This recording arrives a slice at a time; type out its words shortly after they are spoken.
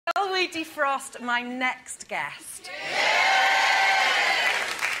Shall we defrost my next guest?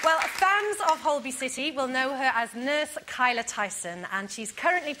 Well, fans of Holby City will know her as Nurse Kyla Tyson, and she's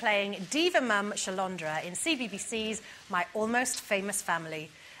currently playing Diva Mum Shalondra in CBBC's My Almost Famous Family.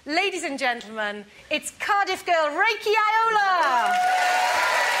 Ladies and gentlemen, it's Cardiff girl Rakie Ayola!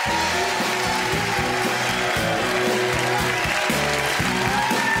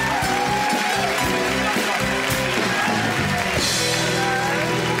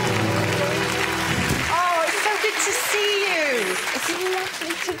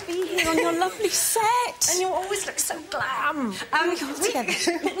 On your lovely set. And you always look so glam. We've known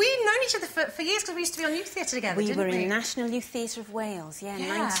each other for years because we used to be on Youth Theatre together, we didn't were we? in National Youth Theatre of Wales, yeah.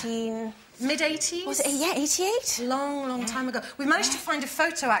 19... Mid-80s? Was it? Yeah, 88? Long time ago. We managed to find a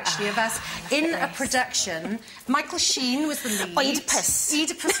photo, actually, of us in a production. Michael Sheen was the lead. Oedipus.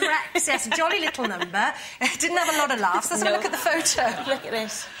 Oedipus Rex, yes, a jolly little number. Didn't have a lot of laughs. Let's have a look at the photo. Look at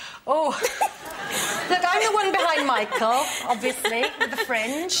this. Oh. Look, I'm the one behind Michael, obviously, with the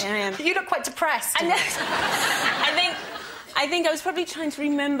fringe. I am. You look quite depressed. I think I was probably trying to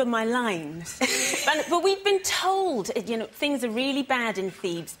remember my lines. But we'd been told, you know, things are really bad in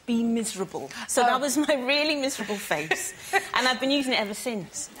Thebes, be miserable. So that was my really miserable face. And I've been using it ever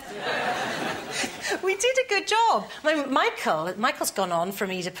since. We did a good job. I mean, Michael's gone on from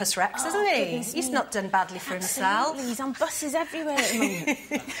Oedipus Rex, hasn't he? He's not done badly for himself. He's on buses everywhere at the moment.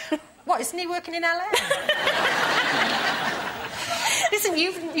 What, isn't he working in LA? Listen,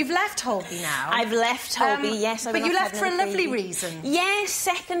 you've left Holby now. I've left Holby, yes. But you left for a lovely reason. Yes,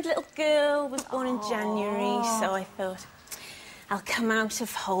 second little girl was born in January, so I thought I'll come out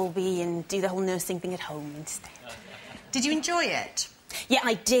of Holby and do the whole nursing thing at home instead. Did you enjoy it? Yeah,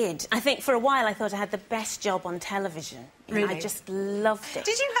 I did. I think for a while I thought I had the best job on television. Really? I just loved it.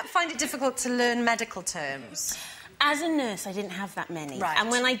 Did you find it difficult to learn medical terms? As a nurse, I didn't have that many. Right.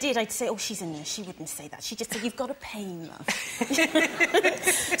 And when I did, I'd say, oh, she's a nurse. She wouldn't say that. She just said, you've got a pain, love.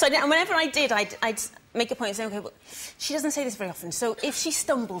 So and whenever I did, I'd make a point of saying, OK, well, she doesn't say this very often, so if she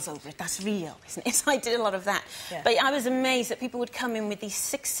stumbles over it, that's real, isn't it? So I did a lot of that. Yeah. But I was amazed that people would come in with these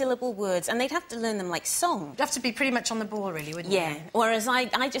 6-syllable words, and they'd have to learn them like song. You'd have to be pretty much on the ball, really, wouldn't you? Yeah. Whereas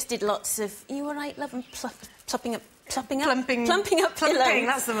I just did lots of, you all right, love, and plumping up Plumping,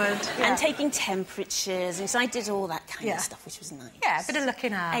 that's the word. Yeah. And taking temperatures, and so I did all that kind of stuff, which was nice. Yeah, a bit of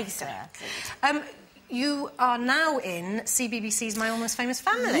looking after. Exactly. You are now in CBBC's My Almost Famous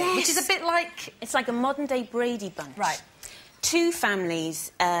Family, yes. which is a bit like... It's like a modern-day Brady Bunch. Right. 2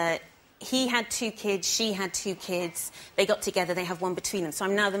 families. He had 2 kids, she had 2 kids. They got together, they have one between them. So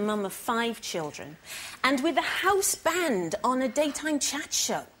I'm now the mum of 5 children. And with a house band on a daytime chat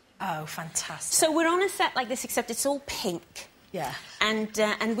show. Oh, fantastic. So we're on a set like this, except it's all pink. Yeah.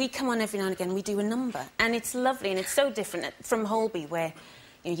 And we come on every now and again, we do a number. And it's lovely, and it's so different from Holby, where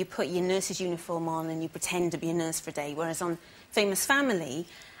you put your nurse's uniform on and you pretend to be a nurse for a day, whereas on Famous Family,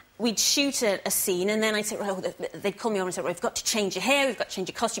 we'd shoot a scene, and then I'd say, right, they'd call me over and say, right, we've got to change your hair, we've got to change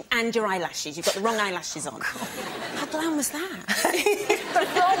your costume, and your eyelashes. You've got the wrong eyelashes on. How glam was that? The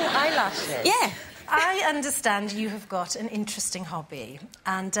wrong eyelashes? Yeah. I understand you have got an interesting hobby,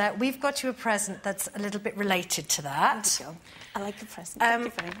 and we've got you a present that's a little bit related to that. There you go. I like the present. Thank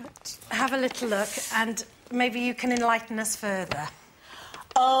you very much. Have a little look, and maybe you can enlighten us further.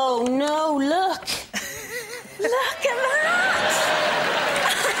 Oh, no, look. Look at that!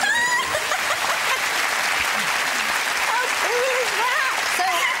 How cool is that? So,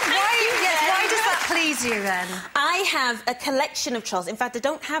 why does that please you, then? I have a collection of trolls. In fact, I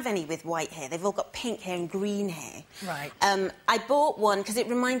don't have any with white hair. They've all got pink hair and green hair. Right. I bought one because it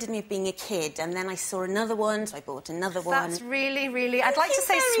reminded me of being a kid, and then I saw another one, so I bought another one. That's really, really... I'd like to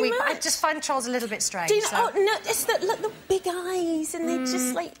say sweet, but I just find trolls a little bit strange. Do you know, oh, no, it's look, the big eyes, and they're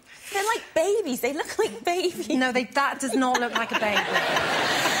just like... They're like babies. They look like babies. No, that does not look like a baby.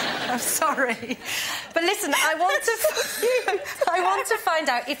 I'm sorry. But listen, I want to find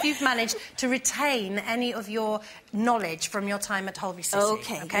out if you've managed to retain any of your knowledge from your time at Holby City.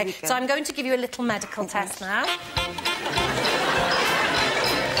 OK. So I'm going to give you a little medical test now.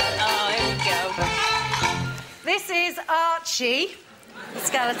 Oh, here we go. This is Archie, the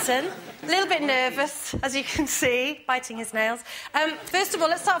skeleton. A little bit nervous, as you can see, biting his nails. First of all,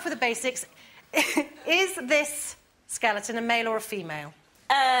 let's start off with the basics. Is this skeleton a male or a female?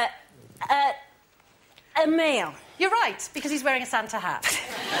 A male. You're right, because he's wearing a Santa hat.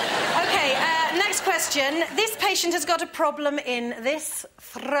 OK, next question. This patient has got a problem in this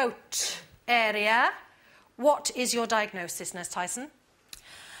throat area. What is your diagnosis, Nurse Tyson?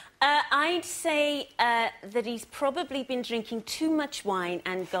 I'd say that he's probably been drinking too much wine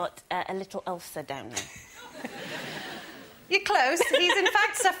and got a little ulcer down there. You're close. He's in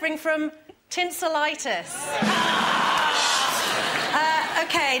fact suffering from tinselitis.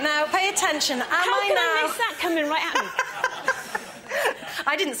 OK, now pay attention. How can I miss that coming right at me?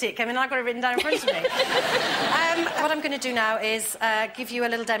 I didn't see it coming. I got it written down in front of me. What I'm going to do now is give you a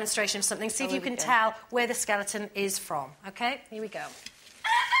little demonstration of something. See if you can tell where the skeleton is from. OK, here we go.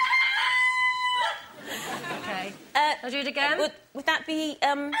 OK. I'll do it again. Would that be,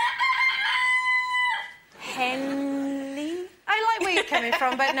 Henley? I like where you're coming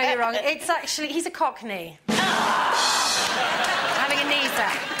from, but no, you're wrong. It's actually... He's a cockney. Having a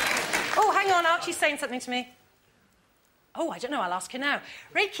kneezer. Oh, hang on. Archie's saying something to me. Oh, I don't know. I'll ask her now.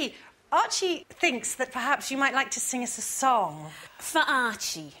 Rakie, Archie thinks that perhaps you might like to sing us a song. For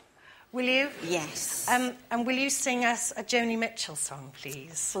Archie. Will you? Yes. And will you sing us a Joni Mitchell song,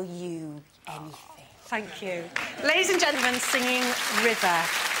 please? For you, anything. Thank you. Ladies and gentlemen, singing River,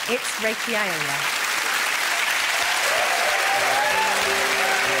 it's Rakie Ayola.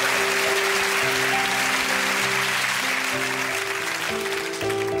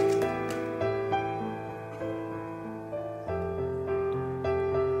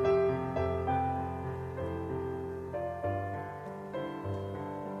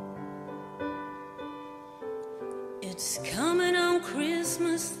 It's coming on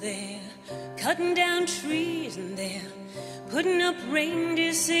Christmas, they're cutting down trees and they're putting up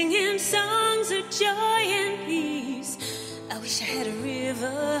reindeer singing songs of joy and peace. I wish I had a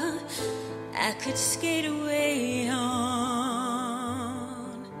river I could skate away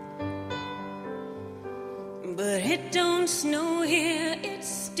on. But it don't snow here, it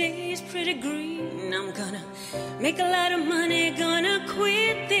stays pretty green. I'm gonna make a lot of money, gonna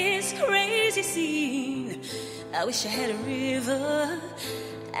quit this crazy scene. I wish I had a river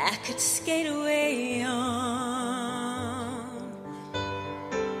I could skate away on.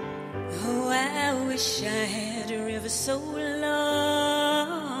 Oh, I wish I had a river so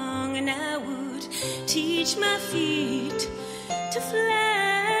long, and I would teach my feet to fly.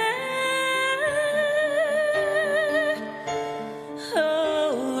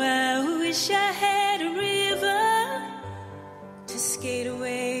 Oh, I wish I had a river to skate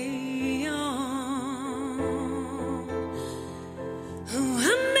away.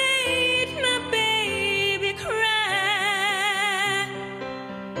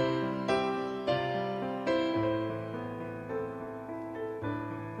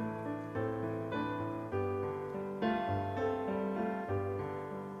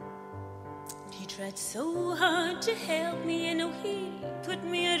 He tried so hard to help me, and oh, he put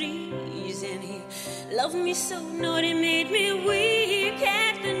me at ease, and he loved me so naughty, made me weak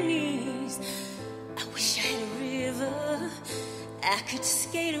at the knees. I wish I had a river I could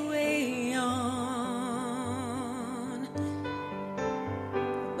skate away on.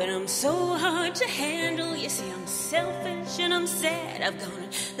 But I'm so hard to handle, you see I'm selfish and I'm sad. I've gone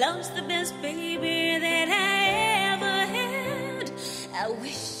and lost the best baby that I ever had. I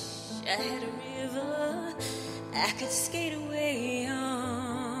wish I had a river I could skate away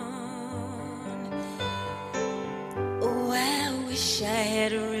on. Oh, I wish I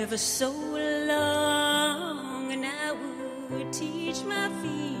had a river so long, and I would teach my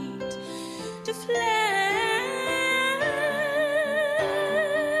feet to fly.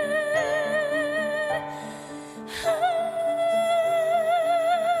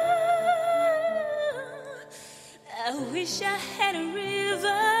 I wish I had a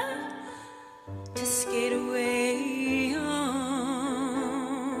river to skate away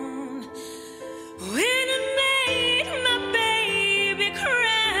on. When it made my baby cry.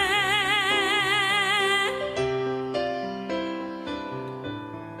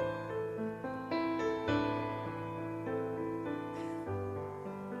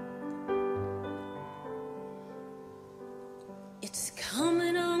 It's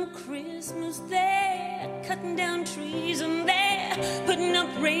coming on Christmas, they're cutting down trees and they're putting up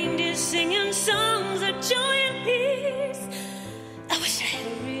reindeer singing songs of joy and peace. I wish I had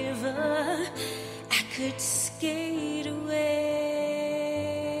a river I could skate away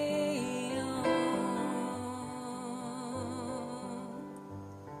on.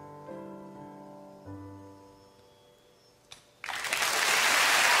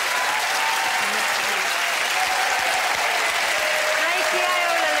 Rakie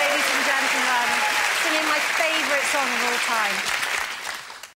Ayola, ladies and gentlemen, singing my favourite song of all time.